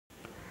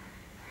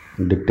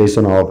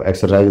Dictation of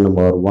exercise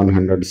number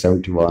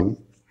 171.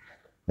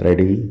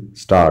 Ready,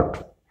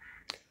 start.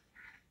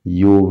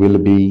 You will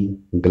be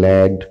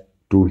glad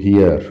to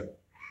hear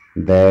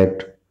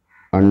that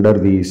under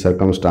the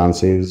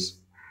circumstances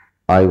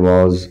I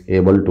was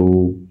able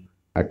to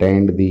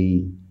attend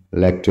the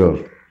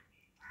lecture,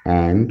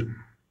 and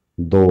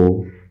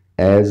though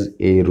as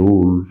a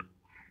rule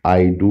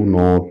I do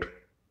not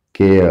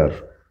care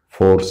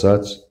for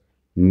such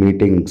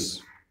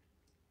meetings,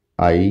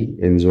 I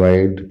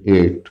enjoyed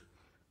it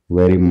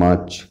very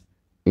much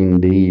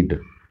indeed.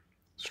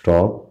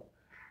 Stop.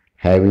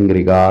 Having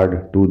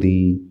regard to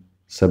the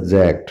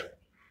subject,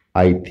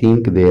 I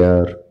think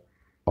there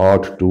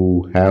ought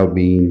to have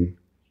been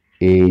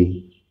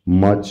a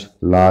much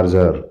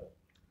larger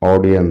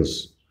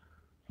audience,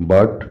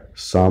 but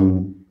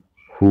some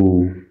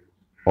who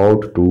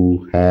ought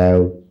to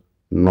have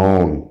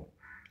known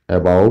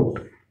about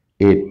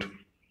it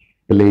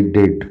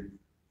pleaded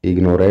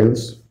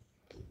ignorance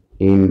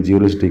in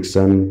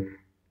justification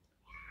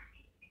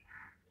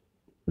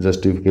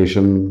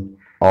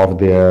of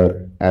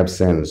their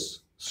absence.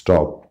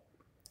 Stop.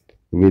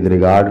 With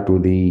regard to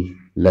the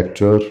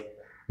lecture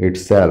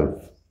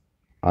itself,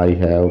 I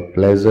have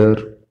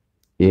pleasure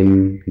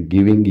in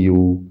giving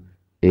you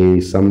a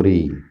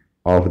summary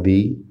of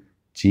the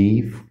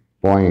chief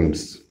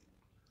points.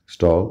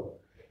 Stop.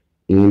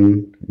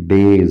 In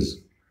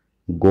days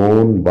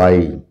gone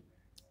by,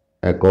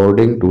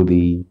 according to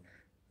the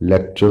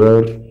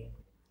lecturer,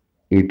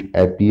 it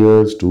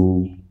appears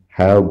to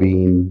have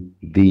been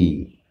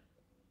the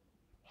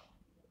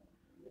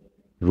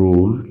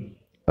rule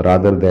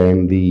rather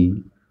than the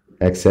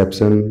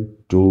exception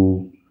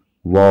to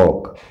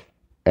walk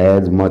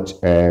as much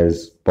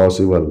as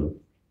possible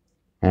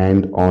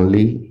and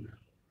only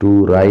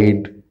to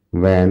ride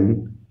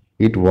when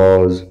it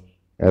was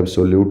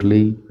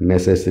absolutely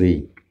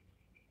necessary,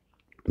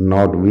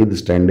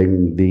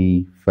 notwithstanding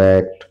the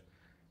fact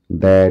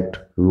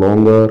that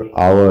longer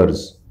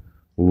hours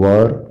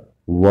were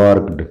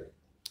worked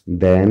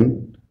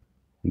than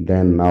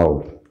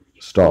now.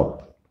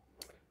 Stop.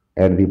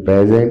 At the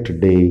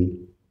present day,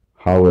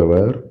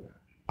 however,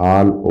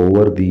 all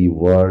over the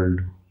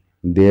world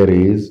there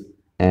is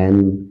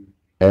an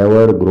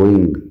ever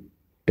growing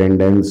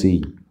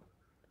tendency,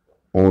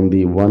 on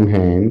the one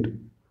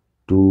hand,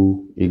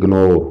 to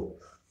ignore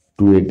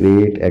to a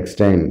great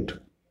extent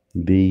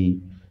the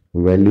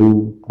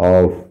value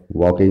of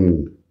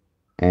walking,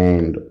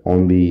 and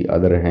on the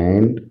other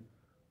hand,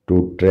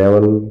 to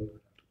travel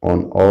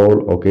on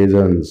all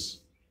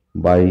occasions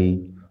by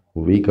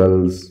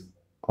vehicles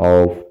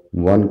of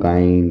one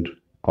kind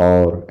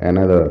or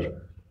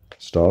another.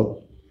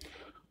 Stop.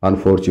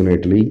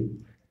 Unfortunately,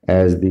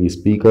 as the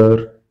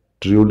speaker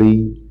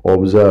truly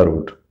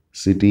observed,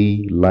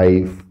 city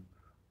life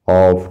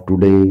of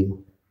today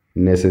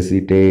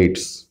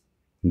necessitates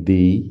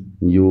the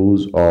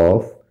use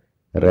of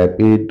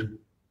rapid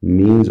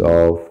means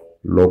of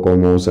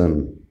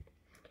locomotion,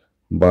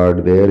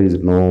 but there is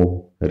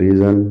no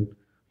reason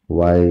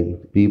why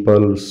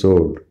people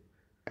should,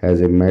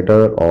 as a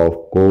matter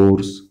of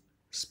course,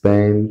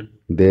 spend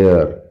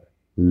their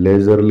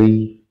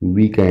leisurely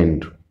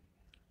weekend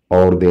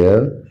or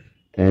their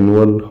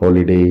annual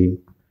holiday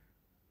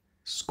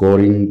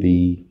scouring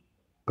the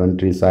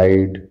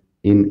countryside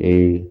in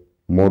a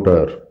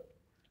motor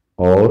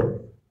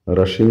or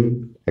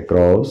rushing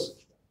across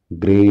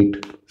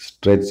great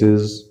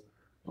stretches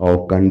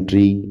of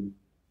country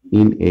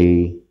in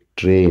a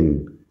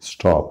train.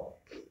 Stop.